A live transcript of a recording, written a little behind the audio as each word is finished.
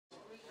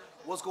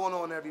What's going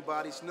on,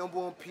 everybody? It's number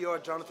one PR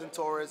Jonathan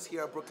Torres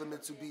here at Brooklyn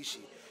Mitsubishi.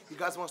 You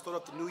guys want to start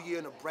off the new year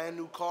in a brand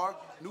new car,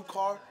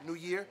 new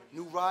year,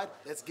 new ride?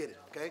 Let's get it,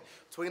 okay?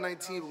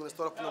 2019, we're going to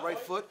start off on the right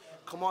foot.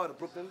 Come on to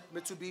Brooklyn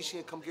Mitsubishi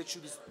and come get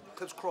you this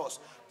Eclipse Cross.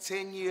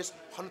 10 years,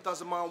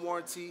 100,000 mile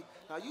warranty.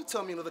 Now you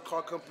tell me another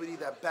car company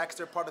that backs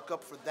their product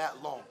up for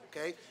that long,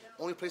 okay?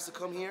 Only place to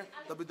come here,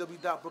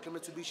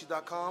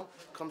 www.brooklynmitsubishi.com.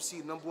 Come see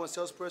number one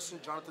salesperson,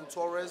 Jonathan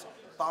Torres.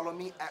 Follow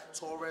me at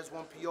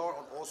Torres1PR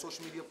on all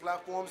social media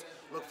platforms.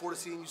 Look forward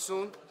to seeing you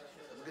soon.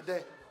 Have a good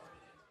day.